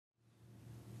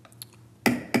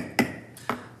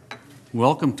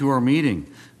Welcome to our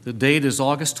meeting. The date is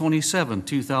August 27,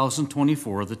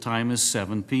 2024. The time is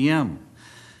 7 p.m.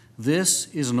 This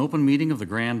is an open meeting of the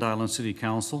Grand Island City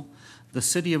Council. The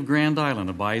City of Grand Island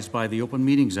abides by the Open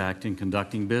Meetings Act in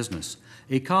conducting business.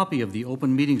 A copy of the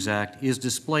Open Meetings Act is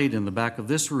displayed in the back of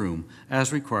this room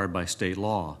as required by state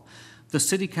law. The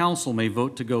City Council may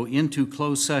vote to go into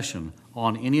closed session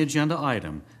on any agenda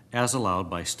item as allowed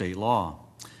by state law.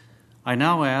 I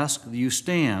now ask that you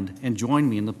stand and join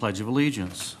me in the Pledge of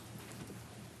Allegiance.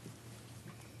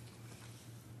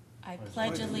 I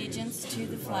pledge allegiance to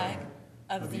the flag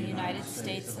of the United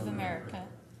States of America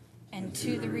and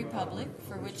to the republic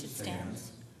for which it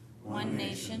stands, one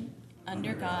nation,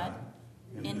 under God,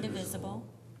 indivisible,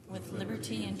 with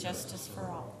liberty and justice for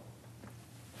all.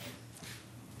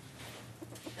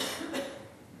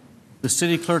 The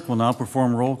City Clerk will now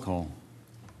perform roll call.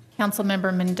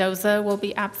 Councilmember Mendoza will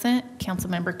be absent.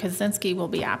 Councilmember Kaczynski will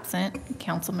be absent.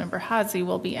 Councilmember Hazy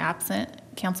will be absent.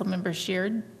 Councilmember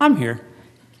Sheard. I'm here.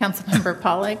 Councilmember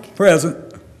Pollack.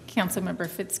 Present. Councilmember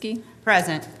Fitzke.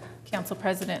 Present. Council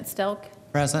President Stelk.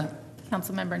 Present.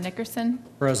 Councilmember Nickerson.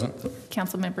 Present.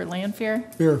 Councilmember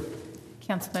Lanfair. Here.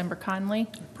 Councilmember Conley.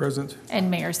 Present.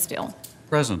 And Mayor Still.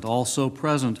 Present. Also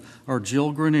present are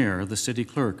Jill Grenier, the City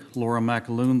Clerk, Laura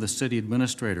McAloon, the City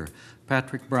Administrator,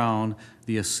 Patrick Brown,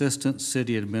 the Assistant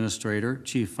City Administrator,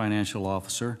 Chief Financial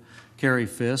Officer, Carrie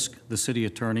Fisk, the City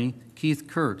Attorney, Keith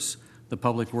Kurtz, the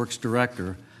Public Works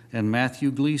Director, and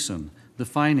Matthew Gleason, the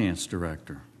Finance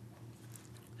Director.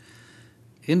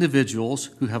 Individuals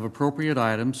who have appropriate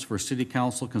items for City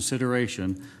Council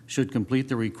consideration should complete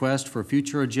the request for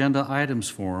future agenda items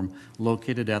form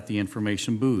located at the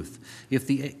information booth. If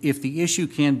the issue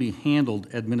can be handled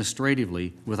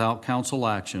administratively without council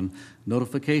action,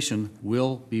 notification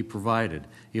will be provided.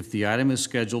 If the item is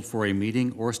scheduled for a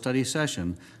meeting or study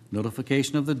session,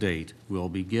 notification of the date will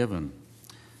be given.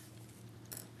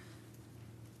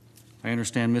 I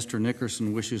understand Mr.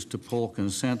 Nickerson wishes to pull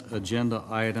consent agenda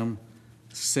item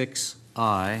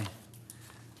 6I.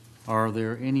 Are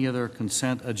there any other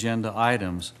consent agenda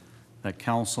items that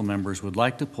council members would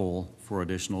like to pull for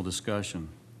additional discussion?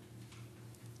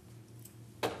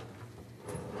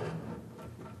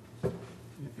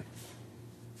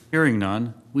 Hearing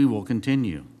none, we will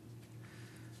continue.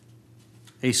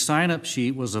 A sign-up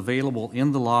sheet was available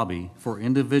in the lobby for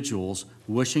individuals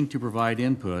wishing to provide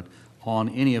input on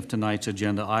any of tonight's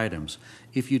agenda items.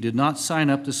 If you did not sign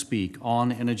up to speak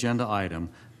on an agenda item,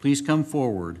 please come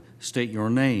forward, state your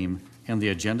name and the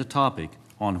agenda topic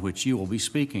on which you will be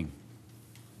speaking.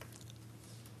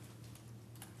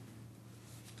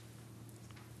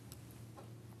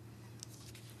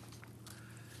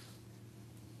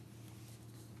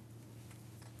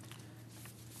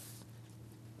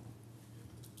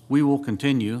 We will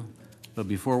continue, but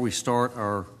before we start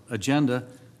our agenda,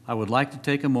 I would like to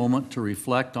take a moment to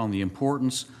reflect on the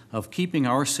importance of keeping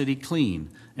our city clean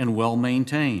and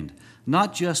well-maintained,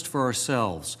 not just for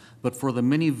ourselves, but for the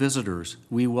many visitors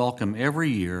we welcome every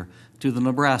year to the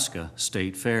Nebraska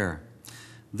State Fair.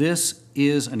 This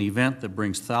is an event that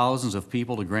brings thousands of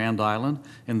people to Grand Island,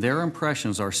 and their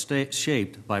impressions are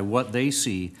shaped by what they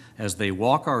see as they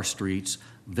walk our streets,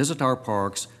 visit our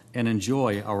parks, and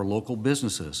enjoy our local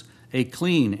businesses. A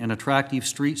clean and attractive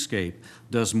streetscape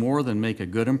does more than make a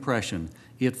good impression.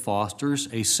 It fosters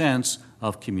a sense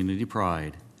of community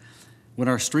pride. When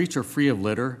our streets are free of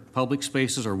litter, public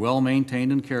spaces are well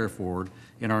maintained and cared for,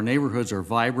 and our neighborhoods are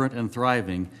vibrant and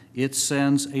thriving, it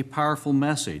sends a powerful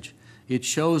message. It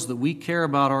shows that we care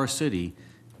about our city,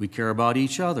 we care about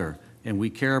each other, and we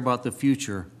care about the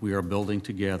future we are building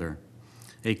together.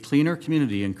 A cleaner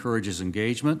community encourages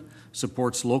engagement,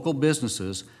 supports local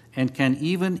businesses, and can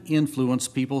even influence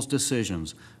people's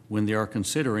decisions when they are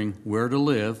considering where to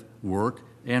live, work,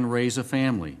 and raise a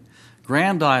family.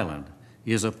 Grand Island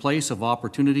is a place of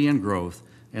opportunity and growth,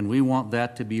 and we want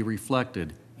that to be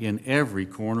reflected in every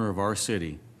corner of our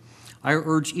city. I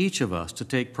urge each of us to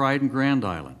take pride in Grand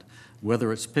Island,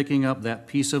 whether it's picking up that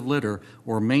piece of litter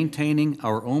or maintaining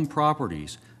our own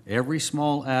properties. Every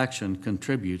small action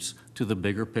contributes to the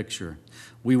bigger picture.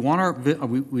 We want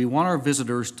our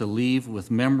visitors to leave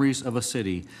with memories of a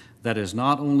city that is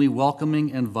not only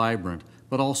welcoming and vibrant,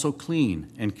 but also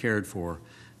clean and cared for.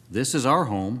 This is our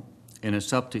home, and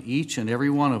it's up to each and every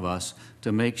one of us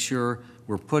to make sure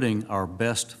we're putting our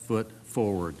best foot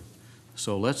forward.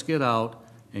 So let's get out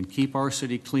and keep our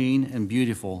city clean and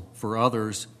beautiful for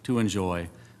others to enjoy,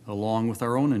 along with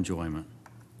our own enjoyment.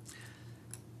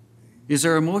 Is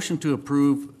there a motion to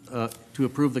approve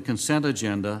the consent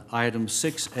agenda, items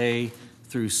 6A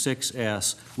through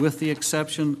 6S, with the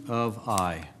exception of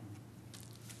I?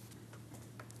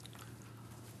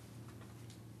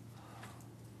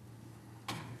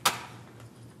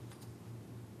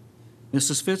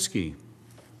 Mrs. Fitzke.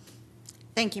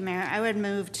 Thank you, Mayor. I would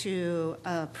move to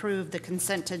approve the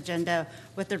consent agenda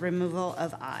with the removal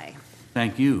of I.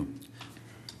 Thank you.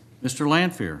 Mr.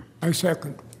 Lanfear. I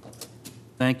second.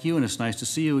 Thank you, and it's nice to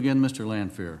see you again, Mr.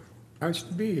 Lanfear. Nice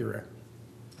to be here.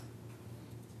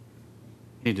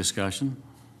 Any discussion?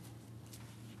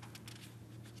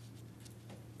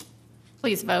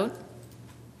 Please vote.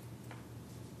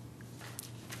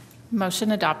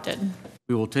 Motion adopted.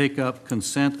 We will take up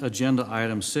consent agenda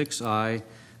item 6I,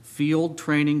 field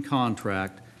training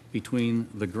contract between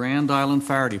the Grand Island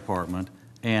Fire Department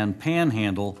and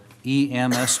Panhandle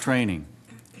EMS Training.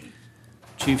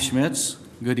 Chief Schmitz,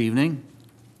 good evening.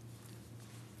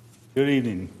 Good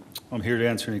evening. I'm here to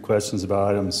answer any questions about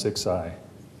item 6I.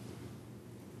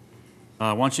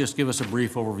 Why don't you just give us a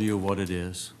brief overview of what it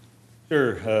is?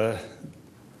 Sure.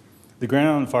 The Grand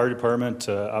Island Fire Department,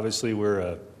 obviously we're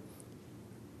a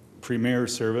premier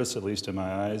service, at least in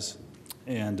my eyes,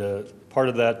 and part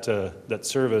of that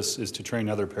service is to train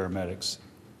other paramedics.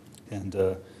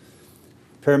 And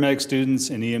paramedic students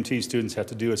and EMT students have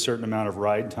to do a certain amount of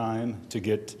ride time to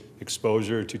get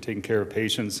exposure to taking care of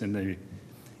patients in the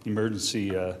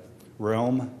emergency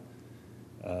realm.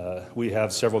 We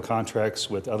have several contracts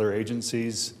with other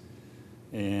agencies,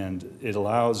 and it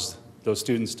allows those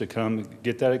students to come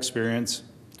get that experience,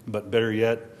 but better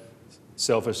yet,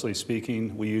 selfishly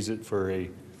speaking, we use it for a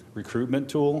recruitment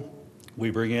tool.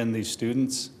 We bring in these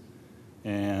students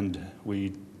and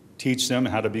we teach them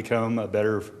how to become a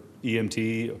better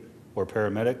EMT or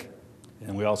paramedic,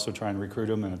 and we also try and recruit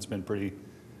them, and it's been pretty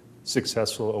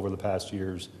successful over the past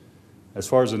years. As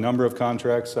far as the number of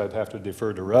contracts, I'd have to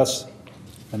defer to Russ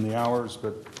and the hours,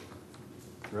 but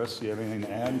Russ, do you have anything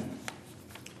to add?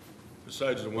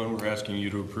 Besides the one we're asking you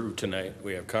to approve tonight,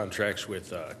 we have contracts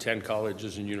with 10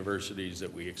 colleges and universities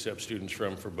that we accept students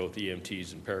from for both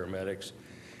EMTs and paramedics.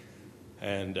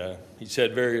 And he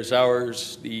said various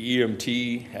hours. The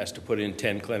EMT has to put in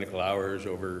 10 clinical hours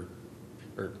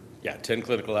 10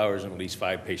 clinical hours and at least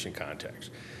 5 patient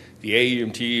contacts. The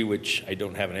AEMT, which I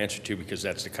don't have an answer to because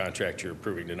that's the contract you're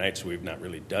approving tonight, so we've not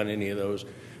really done any of those.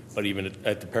 But even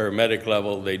at the paramedic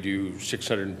level, they do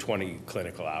 620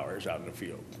 clinical hours out in the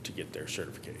field to get their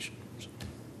certification. So.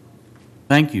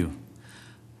 Thank you.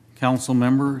 Council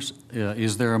members,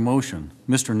 is there a motion?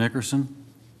 Mr. Nickerson?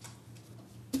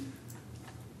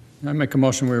 I make a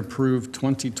motion we approve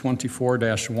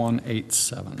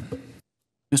 2024-187.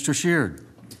 Mr. Sheard?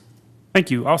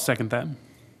 Thank you. I'll second that.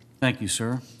 Thank you,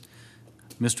 sir.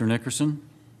 Mr. Nickerson?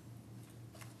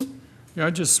 Yeah, I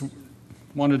just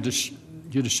wanted you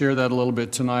to share that a little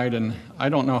bit tonight, and I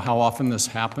don't know how often this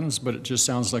happens, but it just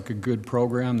sounds like a good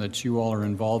program that you all are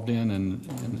involved in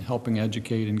and helping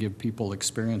educate and give people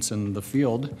experience in the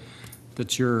field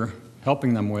that you're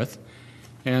helping them with.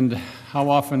 And how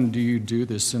often do you do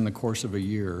this in the course of a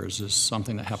year? Is this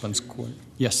something that happens quick?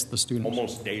 Yes, the students.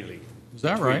 Almost daily. Is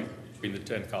that right? Between the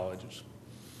 10 colleges.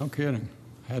 No kidding.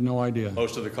 I had no idea.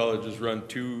 Most of the colleges run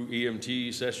 2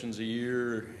 EMT sessions a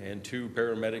year and 2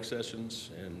 paramedic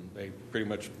sessions, and they pretty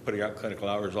much putting out clinical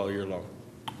hours all year long.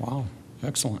 Wow,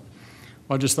 excellent.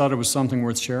 Well, I just thought it was something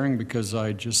worth sharing because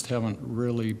I just haven't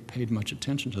really paid much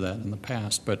attention to that in the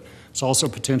past. But it's also a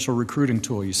potential recruiting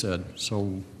tool, you said.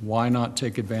 So why not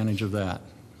take advantage of that?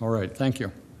 All right, thank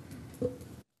you.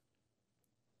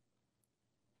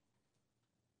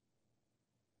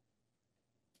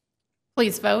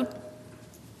 Please vote.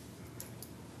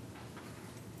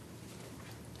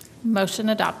 Motion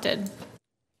adopted.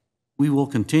 We will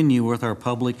continue with our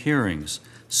public hearings.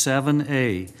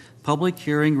 7A, public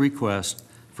hearing request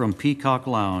from Peacock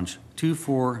Lounge,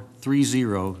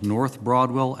 2430 North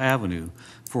Broadwell Avenue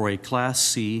for a Class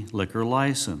C liquor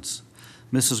license.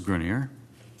 Mrs. Grenier.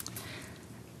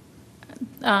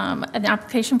 An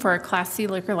application for a Class C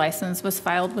liquor license was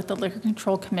filed with the Liquor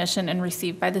Control Commission and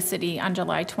received by the city on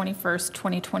July 21st,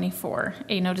 2024.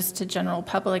 A notice to general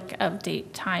public of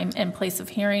date, time, and place of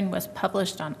hearing was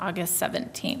published on August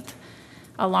 17th.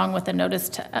 Along with a notice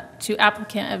to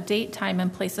applicant of date, time,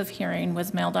 and place of hearing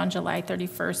was mailed on July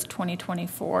 31st,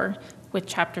 2024 with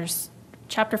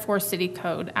Chapter 4 City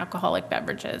Code, alcoholic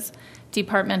beverages.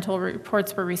 Departmental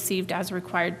reports were received as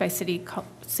required by City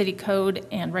Code,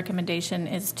 and recommendation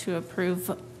is to approve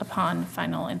upon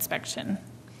final inspection.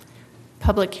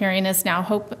 Public hearing is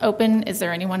now open. Is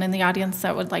there anyone in the audience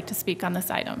that would like to speak on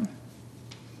this item?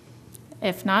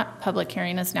 If not, public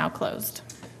hearing is now closed.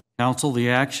 Council, the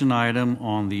action item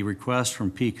on the request from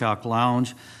Peacock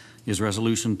Lounge is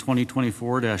Resolution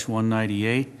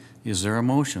 2024-198. Is there a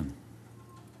motion?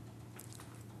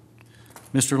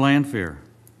 Mr. Lanfear.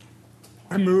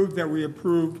 I move that we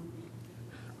approve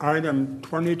item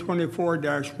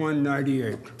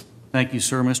 2024-198. Thank you,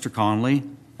 sir. Mr. Conley?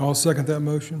 I'll second that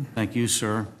motion. Thank you,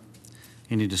 sir.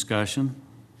 Any discussion?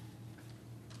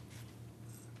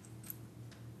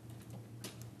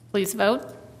 Please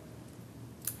vote.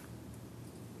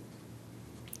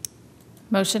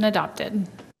 Motion adopted.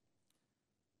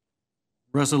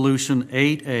 Resolution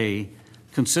 8A,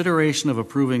 consideration of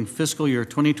approving fiscal year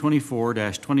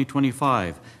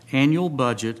 2024-2025 annual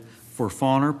budget for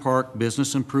Fauner Park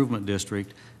Business Improvement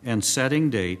District and setting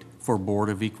date for Board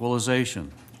of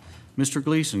Equalization. Mr.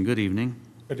 Gleason, good evening.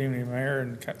 Good evening, Mayor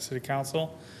and City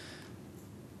Council.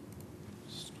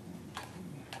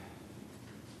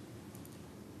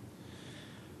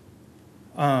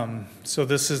 So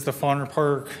this is the Fauner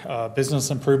Park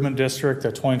Business Improvement District,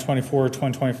 the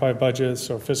 2024-2025 budget,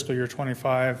 so fiscal year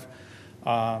 25.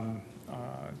 Again,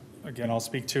 I'll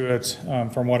speak to it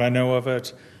from what I know of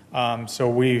it. So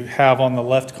we have on the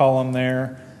left column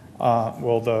there,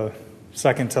 well, the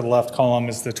second to the left column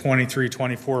is the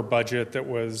 23-24 budget that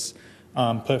was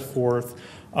put forth.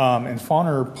 In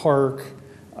Fauner Park,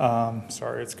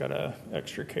 sorry, it's got an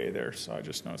extra K there, so I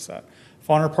just noticed that.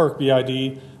 Fauner Park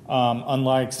BID,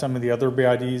 unlike some of the other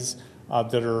BIDs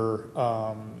that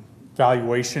are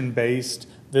valuation based,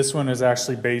 this one is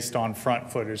actually based on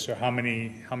front footage, so how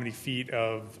many feet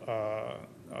of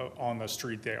on the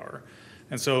street they are.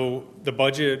 And so the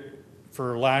budget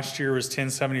for last year was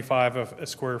 $10.75 a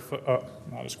square foot,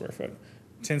 not a square foot,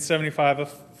 $10.75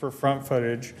 for front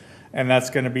footage, and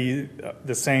that's going to be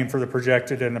the same for the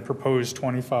projected and the proposed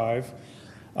 25.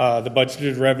 The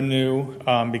budgeted revenue,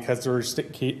 because they're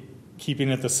keeping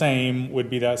it the same, would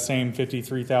be that same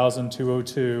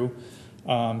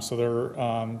 $53,202. So they're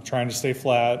trying to stay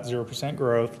flat, 0%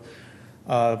 growth.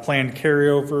 Planned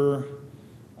carryover,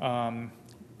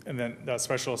 and then the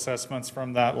special assessments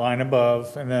from that line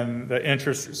above, and then the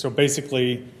interest. So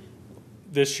basically,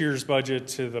 this year's budget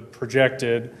to the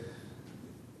projected,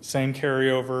 same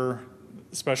carryover,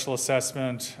 special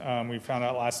assessment. We found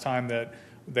out last time that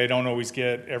they don't always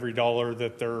get every dollar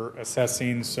that they're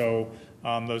assessing, so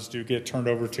those do get turned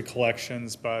over to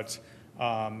collections, but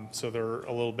so they're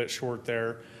a little bit short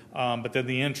there. But then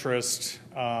the interest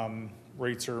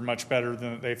rates are much better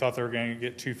than they thought they were going to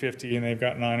get. $250 and they've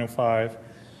got $905.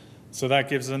 So that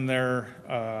gives them their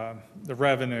the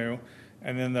revenue,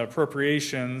 and then the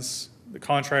appropriations. The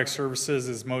contract services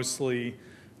is mostly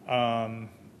a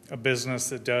business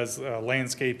that does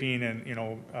landscaping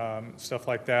and stuff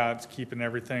like that, keeping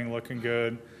everything looking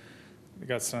good. We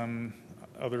got some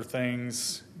other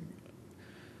things.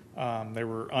 They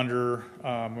were under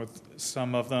with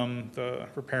some of them, the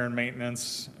repair and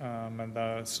maintenance and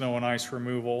the snow and ice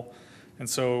removal, and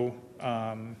so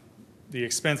the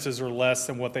expenses are less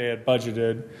than what they had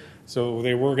budgeted. So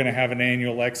they were going to have an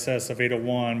annual excess of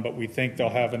 801, but we think they'll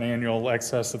have an annual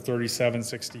excess of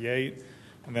 3768.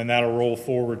 And then that'll roll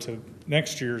forward to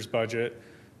next year's budget.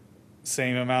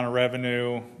 Same amount of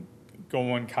revenue,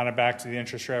 going kind of back to the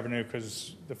interest revenue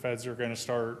because the feds are going to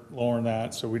start lowering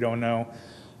that, so we don't know.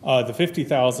 The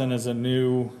 $50,000 is a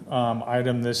new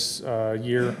item this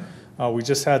year. We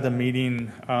just had the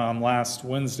meeting last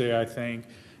Wednesday, I think,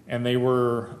 and they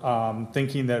were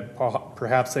thinking that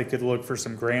perhaps they could look for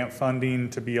some grant funding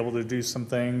to be able to do some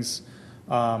things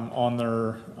on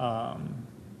their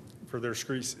for their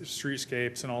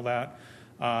streetscapes and all that.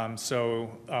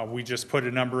 So we just put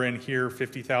a number in here,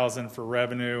 $50,000 for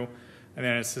revenue, and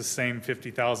then it's the same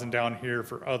 $50,000 down here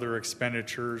for other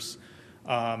expenditures.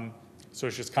 So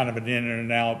it's just kind of an in and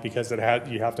an out because you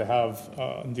have to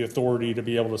have the authority to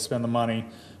be able to spend the money.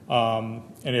 And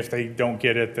if they don't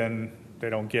get it, then they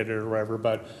don't get it or whatever.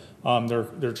 But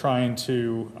they're trying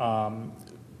to.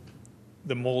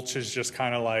 The mulch is just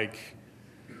kind of like.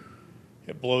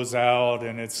 It blows out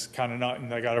and it's kind of not,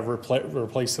 and they got to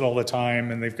replace it all the time,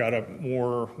 and they've got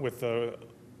more with the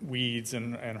weeds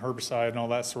and herbicide and all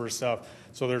that sort of stuff.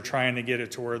 So they're trying to get it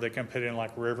to where they can put in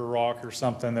like river rock or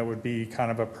something that would be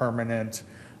kind of a permanent.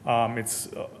 It's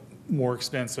more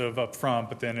expensive up front,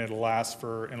 but then it'll last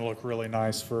and look really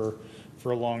nice for a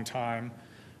long time.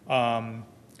 And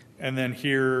then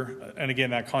here, and again,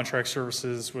 that contract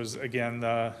services was again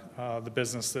the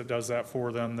business that does that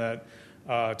for them that.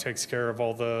 Takes care of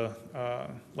all the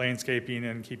landscaping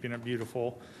and keeping it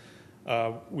beautiful.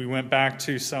 We went back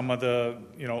to some of the,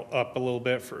 up a little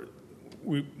bit for.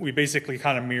 We basically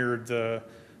kind of mirrored the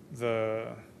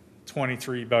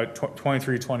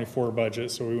 23-24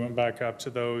 budget, so we went back up to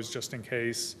those just in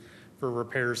case for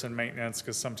repairs and maintenance,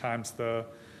 because sometimes the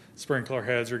sprinkler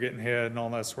heads are getting hit and all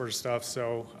that sort of stuff.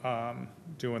 So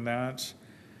doing that.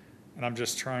 And I'm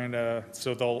just trying to,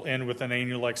 so they'll end with an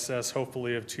annual excess,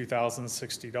 hopefully, of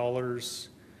 $2,060.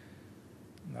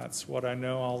 That's what I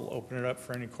know. I'll open it up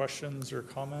for any questions or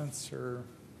comments or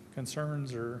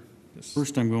concerns or just.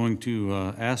 First, I'm going to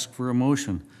ask for a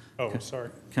motion. Oh, sorry.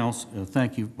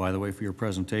 Thank you, by the way, for your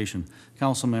presentation.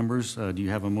 Council members, do you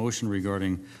have a motion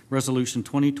regarding Resolution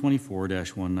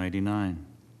 2024-199?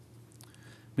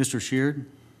 Mr. Sheard?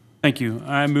 Thank you.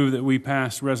 I move that we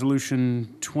pass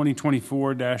Resolution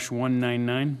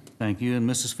 2024-199. Thank you. And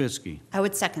Mrs. Fitzke? I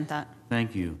would second that.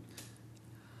 Thank you.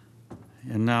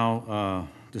 And now,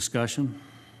 discussion.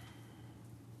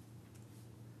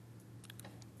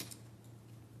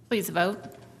 Please vote.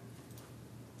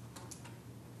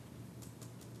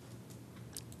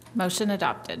 Motion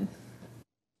adopted.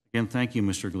 Again, thank you,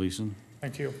 Mr. Gleason.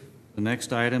 Thank you. The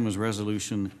next item is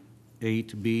Resolution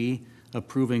 8B,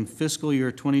 approving fiscal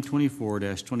year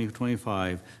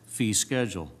 2024-2025 fee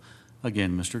schedule.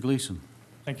 Again, Mr. Gleason.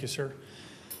 Thank you, sir.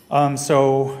 You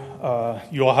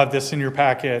all have this in your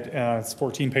packet. It's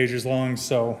 14 pages long,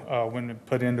 so when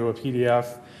put into a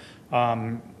PDF,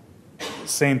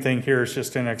 same thing here, it's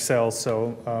just in Excel,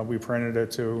 so we printed it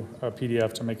to a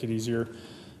PDF to make it easier.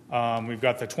 We've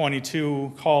got the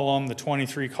 22 column, the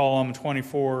 23 column,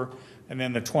 24, and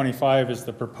then the 25 is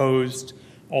the proposed.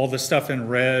 All the stuff in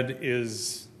red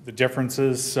is the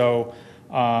differences. So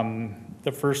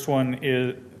the first one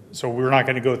is, so we're not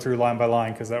going to go through line by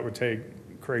line because that would take a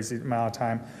crazy amount of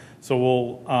time. So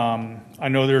we'll, I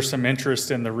know there's some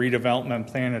interest in the redevelopment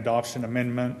plan adoption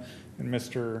amendment, and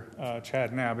Mr.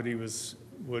 Chad Nabity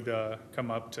would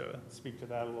come up to speak to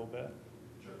that a little bit.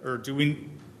 Sure. Or do we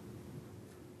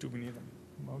need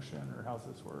a motion, or how's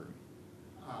this work?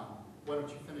 Why don't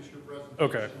you finish your presentation?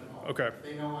 Okay. Okay.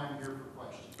 They know I'm here for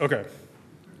questions. Okay.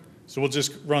 So we'll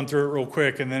just run through it real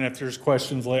quick, and then if there's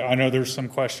questions, I know there's some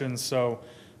questions. So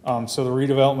the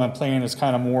redevelopment plan is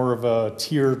kind of more of a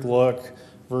tiered look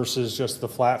versus just the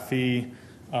flat fee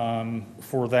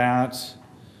for that.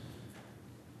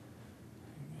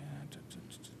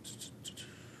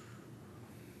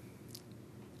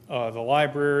 The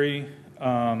library,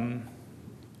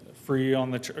 free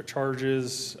on the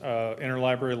charges.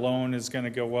 Interlibrary loan is going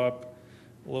to go up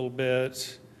a little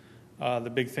bit.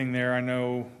 The big thing there, I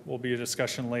know will be a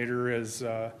discussion later, is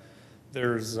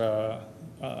there's,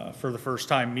 for the first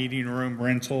time, meeting room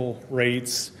rental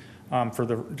rates for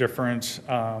the different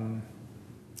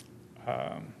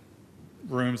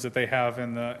rooms that they have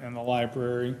in the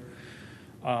library.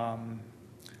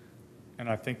 And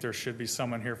I think there should be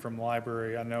someone here from the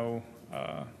library. I know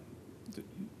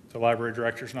the library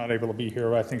director's not able to be here,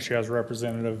 but I think she has a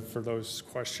representative for those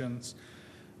questions.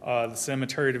 The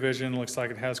cemetery division looks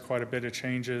like it has quite a bit of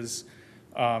changes.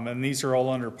 And these are all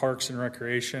under Parks and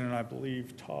Recreation, and I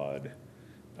believe Todd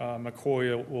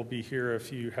McCoy will be here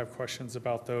if you have questions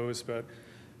about those. But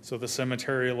so the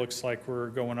cemetery looks like we're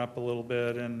going up a little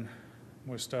bit, and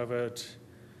most of it.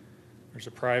 There's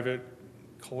a private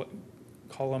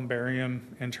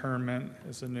columbarium interment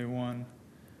is a new one.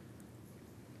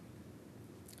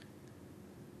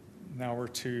 Now we're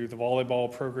to the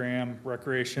volleyball program,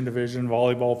 recreation division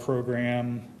volleyball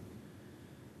program.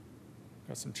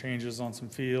 Got some changes on some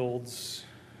fields.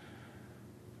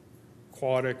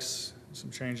 Aquatics,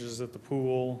 some changes at the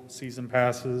pool, season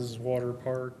passes, water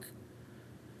park.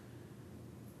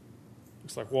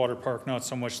 Looks like water park, not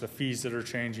so much the fees that are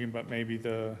changing, but maybe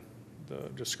the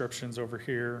descriptions over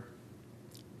here.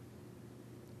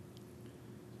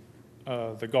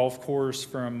 The golf course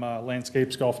from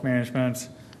Landscapes Golf Management.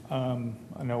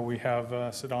 I know we have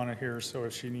Sedona here, so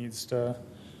if she needs to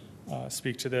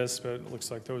speak to this, but it looks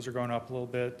like those are going up a little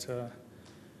bit.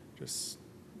 Just,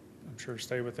 I'm sure,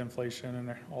 stay with inflation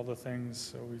and all the things.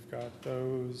 So we've got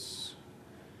those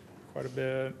quite a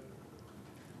bit.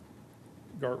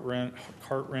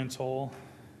 Cart rental.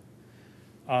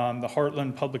 The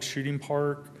Heartland Public Shooting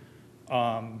Park.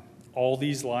 All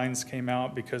these lines came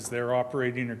out because their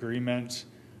operating agreement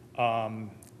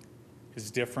is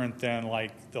different than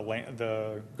like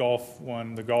the golf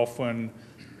one. The golf one,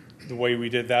 the way we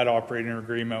did that operating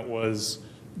agreement was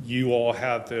you all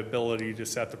have the ability to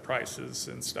set the prices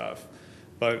and stuff.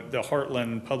 But the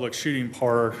Heartland Public Shooting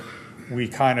Park, we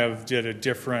kind of did a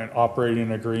different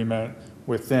operating agreement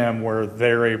with them where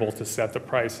they're able to set the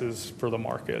prices for the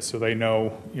market. So they know,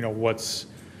 what's,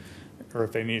 or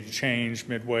if they need to change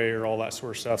midway or all that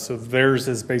sort of stuff. So theirs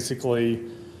is basically,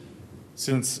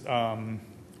 since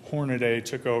Hornaday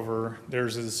took over,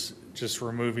 theirs is just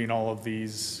removing all of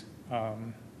these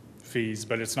fees,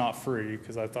 but it's not free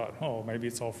because I thought, oh, maybe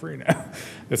it's all free now.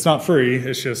 It's not free.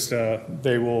 It's just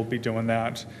they will be doing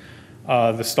that.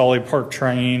 The Stolly Park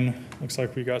train, looks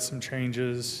like we got some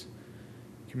changes.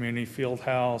 Community field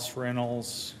house,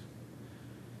 rentals,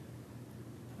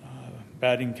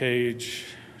 batting cage,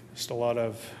 Just a lot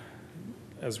of,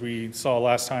 as we saw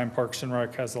last time, Parks and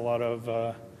Rec has a lot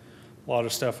of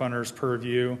stuff under its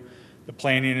purview. The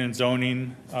planning and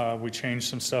zoning, we changed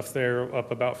some stuff there,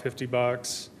 up about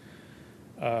 $50.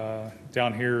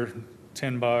 Down here,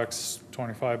 $10,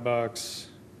 $25,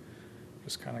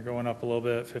 just kind of going up a little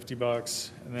bit, $50.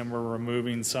 And then we're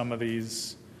removing some of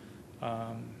these.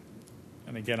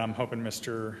 And again, I'm hoping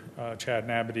Mr. Chad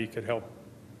Nabedy could help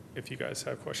if you guys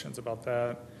have questions about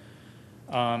that.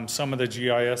 Some of the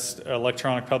GIS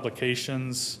electronic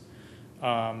publications,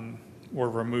 we're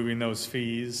removing those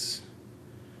fees.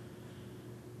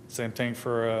 Same thing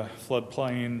for a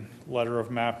floodplain letter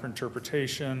of map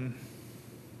interpretation.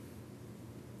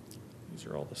 These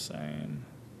are all the same.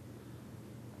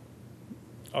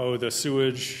 Oh, the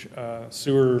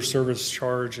sewer service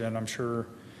charge, and I'm sure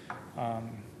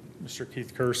Mr.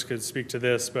 Keith Kirst could speak to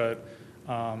this, but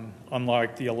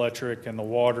unlike the electric and the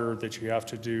water that you have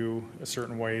to do a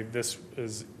certain way, this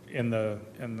is in the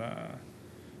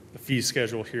fee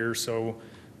schedule here. So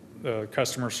the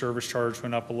customer service charge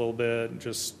went up a little bit,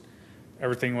 just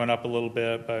everything went up a little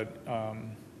bit, but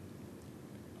I'm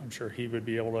sure he would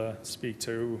be able to speak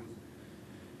to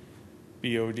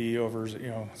BOD over,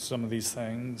 some of these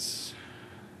things.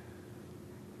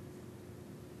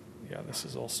 Yeah, this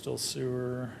is all still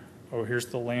sewer. Oh, here's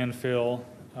the landfill.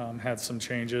 Had some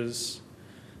changes,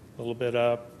 a little bit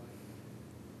up.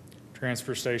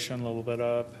 Transfer station, a little bit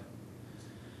up.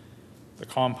 The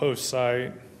compost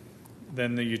site,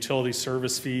 then the utility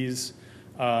service fees.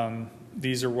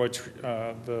 These are what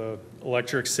the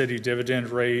electric city dividend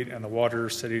rate and the water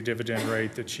city dividend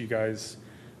rate that you guys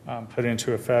put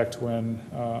into effect when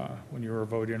you were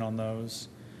voting on those.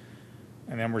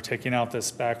 And then we're taking out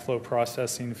this backflow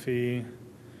processing fee.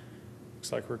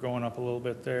 Looks like we're going up a little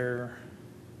bit there.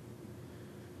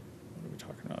 What are we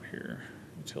talking about here?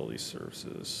 Utility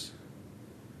services.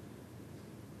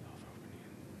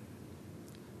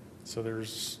 So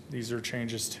these are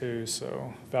changes too.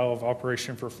 So valve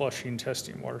operation for flushing,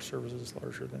 testing water services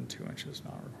larger than 2 inches,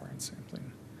 not requiring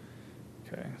sampling.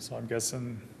 Okay, so I'm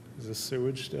guessing, is this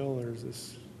sewage still, or is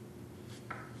this?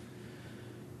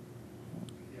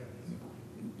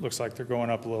 Looks like they're going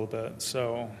up a little bit.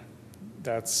 So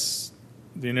that's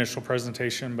the initial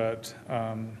presentation, but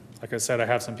like I said, I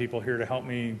have some people here to help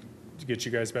me to get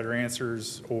you guys better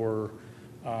answers, or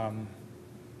I'll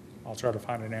try to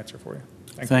find an answer for you.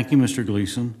 Thank you, Mr.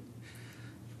 Gleason.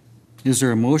 Is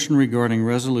there a motion regarding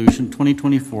Resolution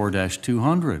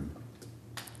 2024-200?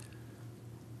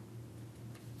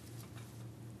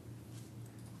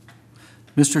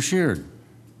 Mr. Sheard.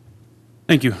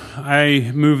 Thank you.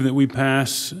 I move that we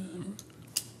pass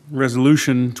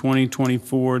Resolution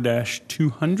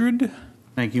 2024-200.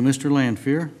 Thank you, Mr.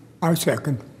 Lanfear. I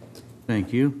second.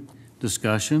 Thank you.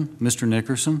 Discussion. Mr.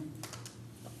 Nickerson.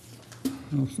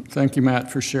 Thank you, Matt,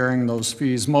 for sharing those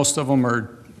fees. Most of them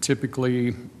are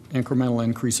typically incremental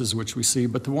increases, which we see,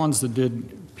 but the ones that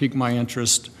did pique my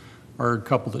interest are a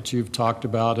couple that you've talked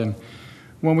about. And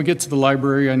when we get to the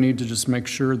library, I need to just make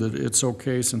sure that it's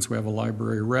okay, since we have a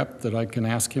library rep, that I can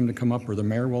ask him to come up, or the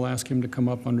mayor will ask him to come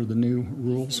up under the new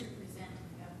rules.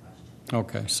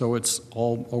 Okay, so it's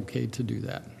all okay to do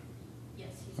that? Yes.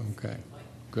 Okay,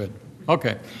 good.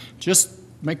 Okay, just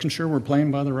making sure we're playing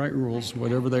by the right rules,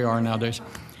 whatever they are nowadays.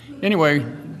 Anyway,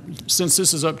 since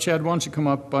this is up, Chad, why don't you come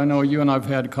up? I know you and I've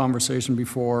had a conversation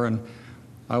before, and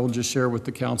I will just share with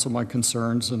the council my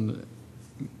concerns and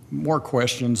more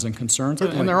questions and concerns,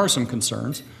 and there are some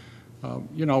concerns.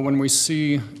 When we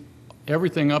see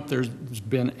everything up there's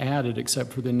been added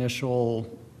except for the initial,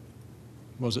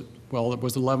 it was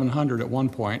 1,100 at one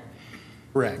point.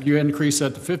 Correct. You increased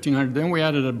that to 1,500. Then we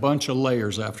added a bunch of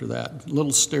layers after that,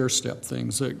 little stair-step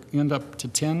things that end up to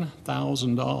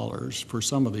 $10,000 for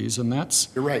some of these, and that's...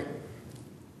 You're right.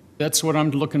 That's what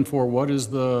I'm looking for. What is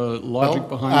the logic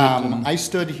behind it? I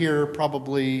stood here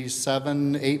probably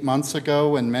 7-8 months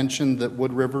ago and mentioned that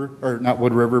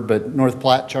North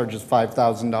Platte charges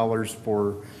 $5,000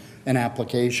 for an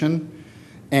application,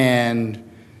 and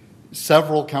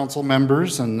several council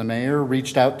members and the mayor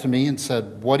reached out to me and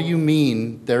said, what do you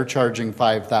mean they're charging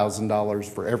 $5,000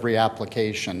 for every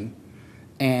application,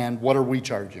 and what are we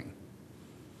charging?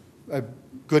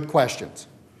 Good questions.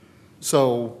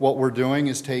 So what we're doing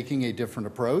is taking a different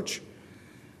approach.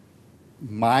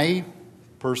 My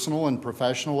personal and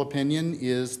professional opinion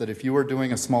is that if you are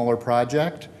doing a smaller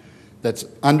project that's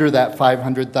under that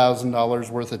 $500,000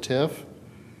 worth of TIF,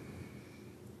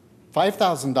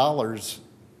 $5,000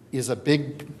 is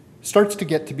starts to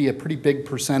get to be a pretty big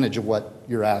percentage of what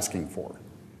you're asking for.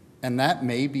 And that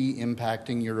may be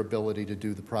impacting your ability to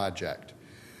do the project.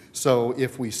 So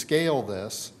if we scale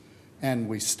this and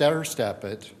we stair step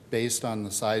it based on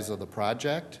the size of the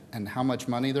project and how much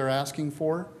money they're asking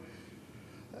for,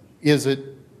 is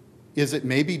it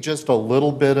maybe just a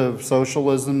little bit of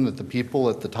socialism that the people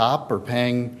at the top are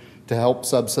paying to help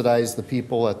subsidize the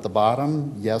people at the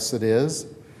bottom? Yes, it is.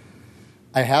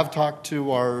 I have talked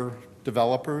to our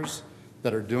developers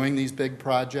that are doing these big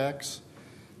projects,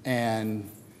 and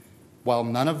while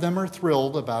none of them are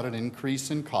thrilled about an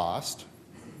increase in cost,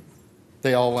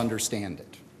 they all understand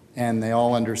it. And they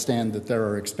all understand that there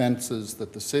are expenses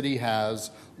that the city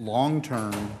has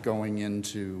long-term going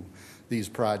into these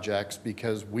projects,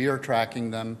 because we are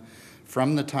tracking them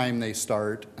from the time they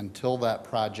start until that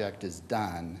project is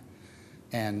done.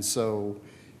 And so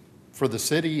for the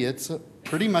city, it's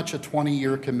pretty much a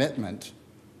 20-year commitment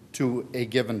to a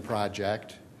given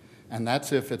project, and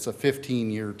that's if it's a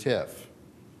 15-year TIF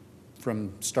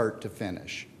from start to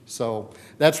finish. So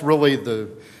that's really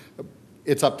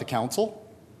it's up to council.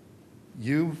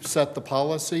 You set the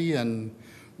policy, and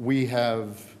we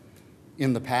have,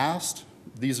 in the past,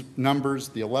 these numbers,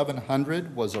 the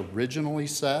 1,100 was originally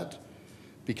set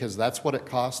because that's what it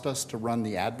cost us to run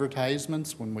the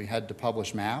advertisements when we had to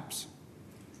publish maps.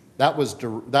 That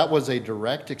was a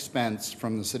direct expense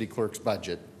from the city clerk's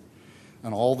budget,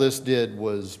 and all this did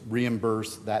was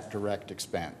reimburse that direct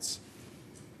expense.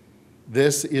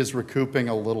 This is recouping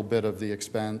a little bit of the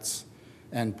expense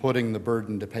and putting the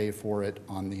burden to pay for it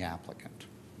on the applicant.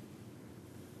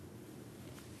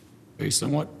 Based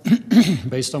on what,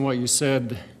 based on what you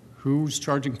said, who's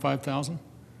charging $5,000?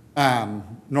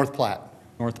 North Platte.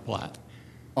 North Platte.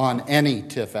 On any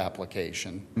TIF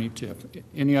application. Any TIF.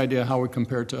 Any idea how we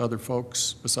compare to other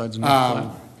folks besides North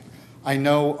Platte? I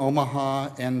know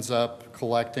Omaha ends up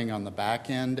collecting on the back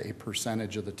end a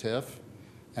percentage of the TIF,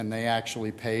 and they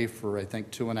actually pay for, I think,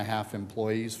 2.5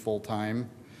 employees full-time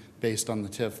based on the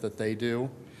TIF that they do.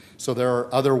 So there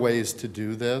are other ways to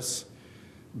do this,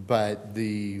 but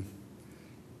this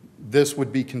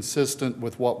would be consistent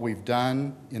with what we've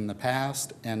done in the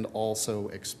past and also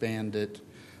expand it.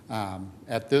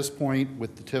 At this point,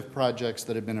 with the TIF projects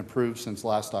that have been approved since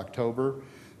last October,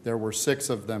 there were 6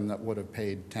 of them that would have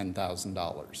paid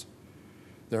 $10,000.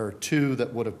 There are 2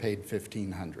 that would have paid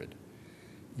 $1,500.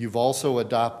 You've also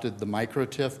adopted the micro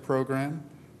TIF program,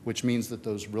 which means that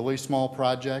those really small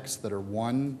projects that are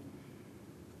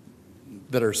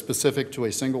specific to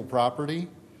a single property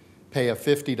pay a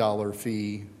 $50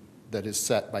 fee that is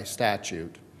set by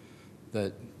statute.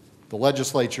 That the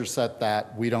legislature set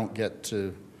that. We don't get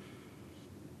to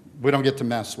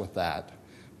mess with that.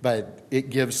 But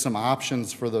it gives some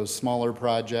options for those smaller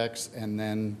projects and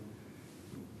then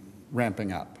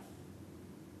ramping up.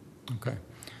 Okay.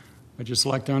 I'd just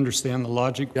like to understand the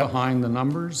logic behind the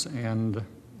numbers, and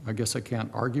I guess I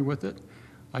can't argue with it.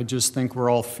 I just think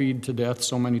we're all feed to death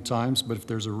so many times, but if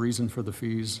there's a reason for the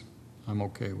fees, I'm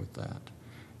okay with that.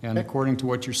 And according to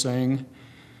what you're saying,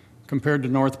 compared to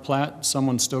North Platte,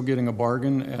 someone's still getting a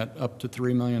bargain at up to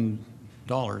 $3 million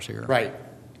here. Right.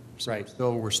 So right.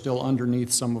 we're still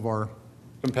underneath some of our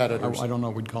competitors. I don't know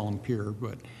if we'd call them peer,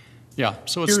 but yeah.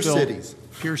 So it's peer still cities.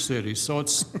 Peer cities. So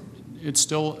it's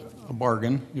still a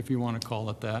bargain, if you want to call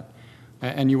it that.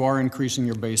 And you are increasing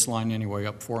your baseline anyway,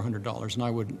 up $400, and I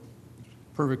would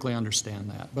perfectly understand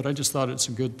that. But I just thought it's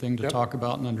a good thing to talk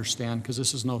about and understand, because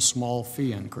this is no small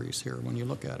fee increase here when you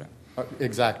look at it.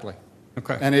 Exactly.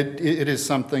 Okay. And it is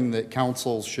something that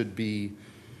council should be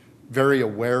very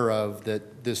aware of,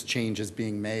 that this change is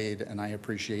being made, and I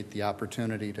appreciate the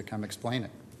opportunity to come explain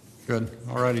it. Good.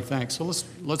 All righty, thanks. So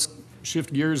let's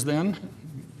shift gears then.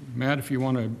 Matt, if you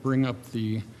want to bring up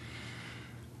the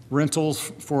rentals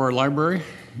for our library,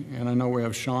 and I know we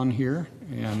have Sean here,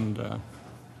 and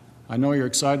I know you're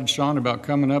excited, Sean, about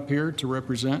coming up here to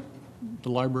represent the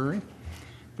library,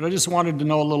 but I just wanted to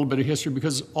know a little bit of history,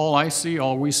 because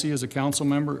all we see as a council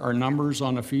member are numbers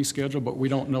on a fee schedule, but we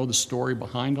don't know the story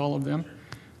behind all of them.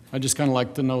 I just kind of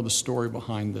like to know the story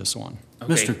behind this one.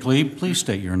 Okay. Mr. Klee, please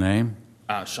state your name.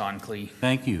 Sean Klee.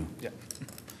 Thank you. Yeah.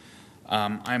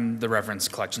 I'm the Reference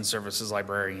Collection Services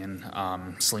librarian.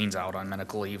 Celine's out on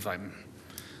medical leave. I'm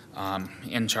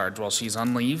in charge while she's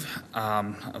on leave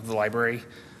of the library.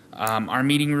 Our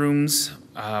meeting rooms,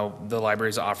 the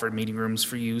library's offered meeting rooms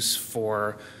for use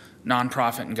for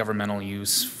nonprofit and governmental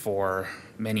use for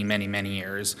many, many, many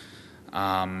years.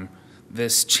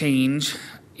 This change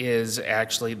is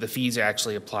actually, the fees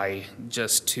actually apply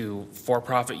just to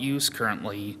for-profit use.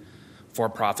 Currently,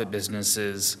 for-profit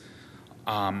businesses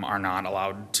are not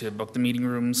allowed to book the meeting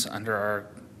rooms under our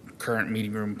current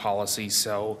meeting room policy.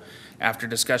 So after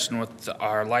discussion with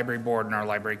our library board and our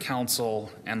library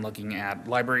council and looking at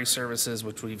library services,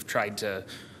 which we've tried to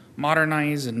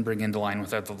modernize and bring into line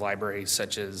with other libraries,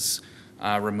 such as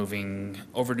removing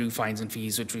overdue fines and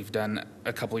fees, which we've done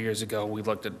a couple years ago. We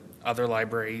looked at other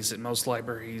libraries, and most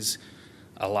libraries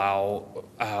allow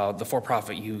the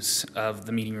for-profit use of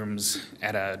the meeting rooms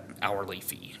at an hourly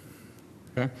fee.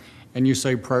 Okay. And you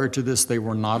say prior to this, they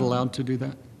were not allowed to do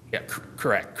that? Yeah,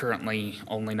 correct. Currently,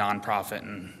 only nonprofit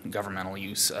and governmental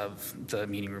use of the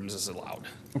meeting rooms is allowed.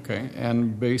 Okay,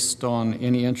 and based on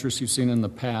any interest you've seen in the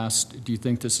past, do you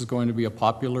think this is going to be a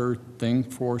popular thing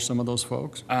for some of those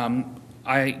folks?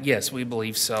 Yes, we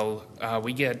believe so.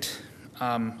 We get,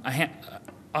 on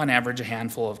average, a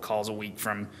handful of calls a week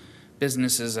from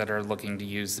businesses that are looking to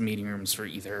use the meeting rooms for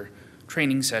either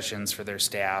training sessions for their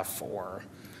staff or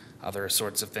other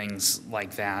sorts of things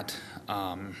like that.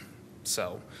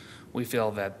 So we feel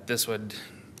that this would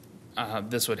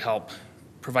help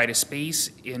provide a space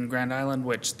in Grand Island,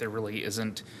 which there really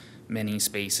isn't many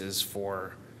spaces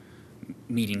for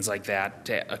meetings like that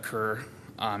to occur,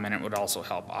 and it would also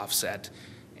help offset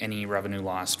any revenue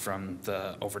lost from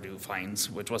the overdue fines,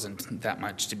 which wasn't that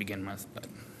much to begin with. But.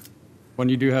 When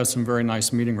you do have some very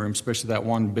nice meeting rooms, especially that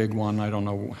one big one, I don't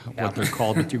know what they're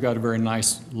called, but you've got a very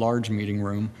nice large meeting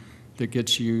room that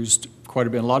gets used quite a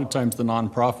bit. A lot of times the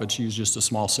nonprofits use just a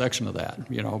small section of that,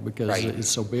 because right. It's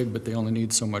so big, but they only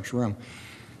need so much room.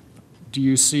 Do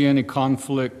you see any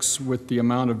conflicts with the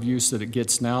amount of use that it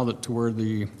gets now, that to where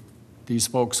these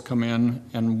folks come in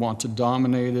and want to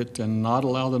dominate it and not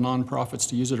allow the nonprofits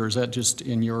to use it, or is that just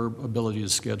in your ability to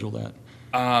schedule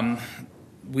that?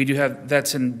 We do have,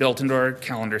 that's built into our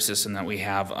calendar system that we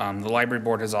have. The library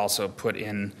board has also put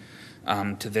in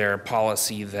to their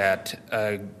policy that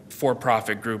a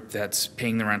for-profit group that's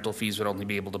paying the rental fees would only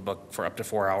be able to book for up to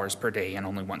 4 hours per day and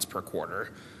only once per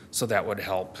quarter. So that would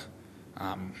help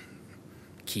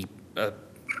keep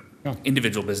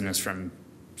individual business from,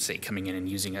 say, coming in and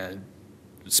using a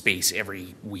space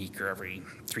every week or every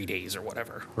 3 days or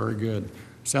whatever. Very good.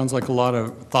 Sounds like a lot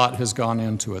of thought has gone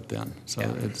into it then. So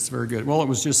It's very good. Well,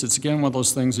 it's again one of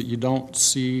those things that you don't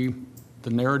see the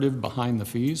narrative behind the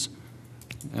fees.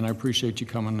 And I appreciate you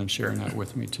coming and sharing that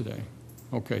with me today.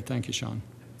 Okay, thank you, Sean.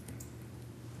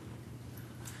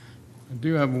 I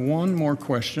do have one more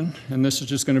question, and this is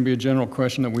just going to be a general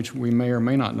question that we may or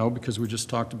may not know, because we just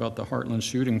talked about the Heartland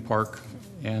Shooting Park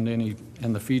and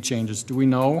the fee changes. Do we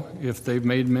know if they've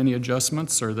made many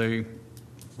adjustments? Were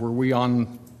we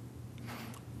on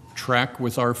track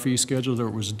with our fee schedule that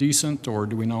it was decent, or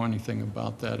do we know anything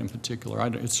about that in particular?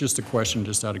 It's just a question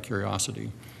just out of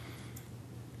curiosity.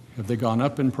 Have they gone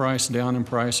up in price, down in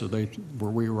price, or were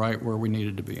we right where we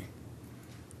needed to be?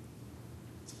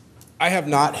 I have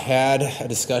not had a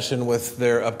discussion with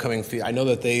their upcoming fee. I know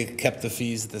that they kept the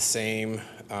fees the same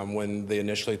when they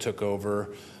initially took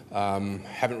over.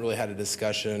 Haven't really had a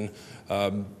discussion.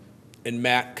 And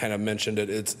Matt kind of mentioned it.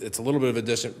 It's a little bit of a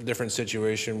different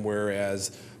situation,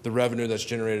 whereas the revenue that's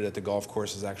generated at the golf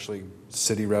course is actually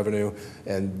city revenue,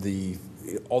 and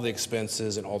all the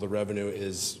expenses and all the revenue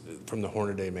is from the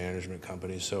Hornaday Management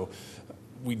Company. So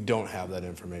we don't have that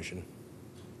information.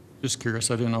 Just curious.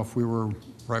 I didn't know if we were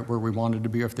right where we wanted to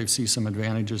be, or if they see some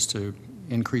advantages to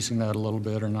increasing that a little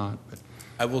bit or not. But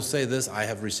I will say this, I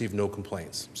have received no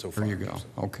complaints so far. there you go.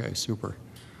 Okay, super.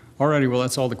 All righty, well,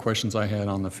 that's all the questions I had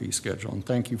on the fee schedule, and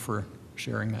thank you for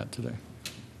sharing that today.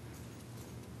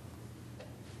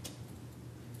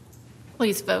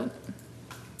 Please vote.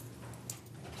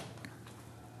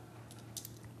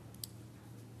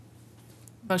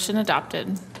 Motion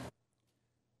adopted.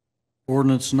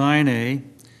 Ordinance 9A,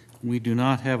 we do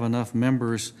not have enough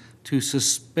members to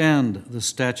suspend the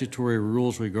statutory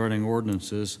rules regarding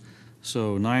ordinances,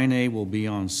 so 9A will be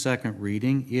on second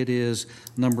reading. It is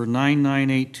number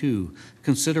 9982,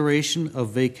 consideration of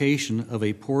vacation of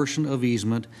a portion of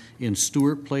easement in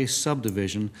Stewart Place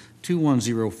subdivision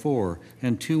 2104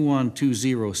 and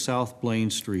 2120 South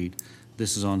Blaine Street.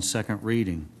 This is on second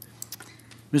reading.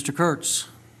 Mr. Kurtz.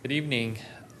 Good evening.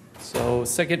 So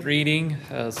second reading,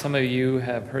 some of you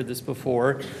have heard this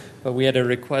before, but we had a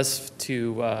request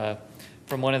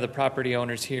from one of the property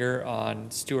owners here on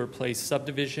Stewart Place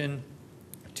subdivision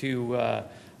to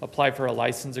apply for a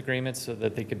license agreement so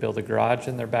that they could build a garage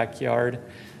in their backyard.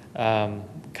 Kind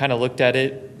of looked at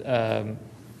it.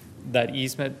 That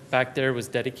easement back there was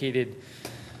dedicated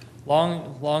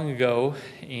long ago,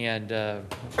 and the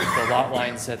lot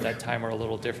lines at that time were a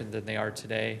little different than they are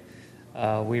today.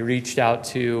 We reached out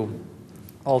to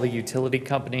all the utility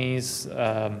companies.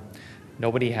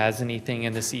 Nobody has anything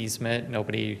in this easement.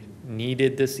 Nobody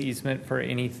needed this easement for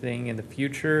anything in the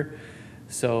future.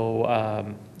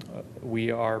 So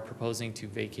we are proposing to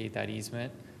vacate that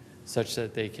easement such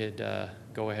that they could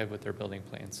go ahead with their building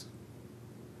plans.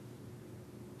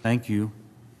 Thank you.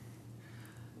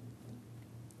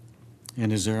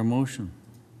 And is there a motion?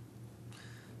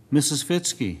 Mrs.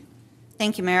 Fitzke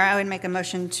Thank you, Mayor. I would make a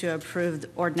motion to approve the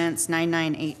ordinance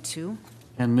 9982.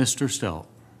 and Mr. Stout.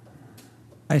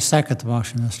 I second the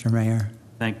motion, Mr. Mayor.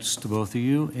 Thanks to both of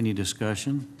you. Any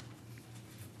discussion?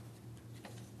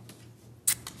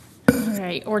 All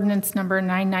right, ordinance number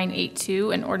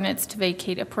 9982, an ordinance to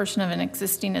vacate a portion of an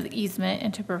existing easement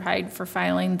and to provide for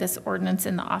filing this ordinance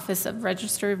in the Office of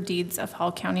Register of Deeds of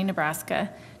Hall County, Nebraska,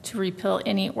 to repeal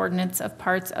any ordinance of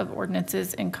parts of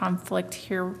ordinances in conflict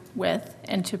herewith,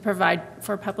 and to provide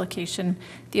for publication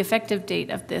the effective date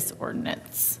of this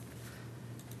ordinance.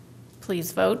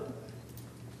 Please vote.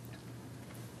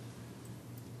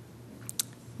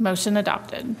 Motion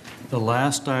adopted. The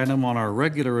last item on our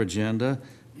regular agenda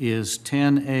is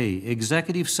 10A,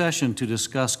 executive session to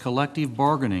discuss collective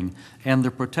bargaining and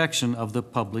the protection of the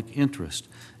public interest.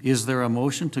 Is there a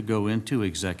motion to go into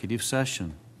executive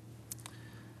session?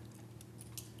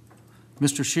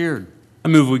 Mr. Sheard. I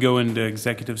move we go into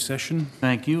executive session.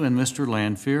 Thank you. And Mr.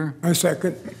 Lanfear. I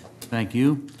second. Thank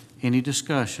you. Any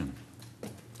discussion?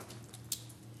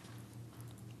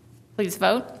 Please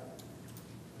vote.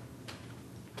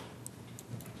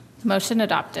 Motion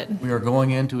adopted. We are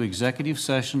going into executive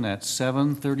session at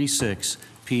 7:36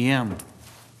 p.m.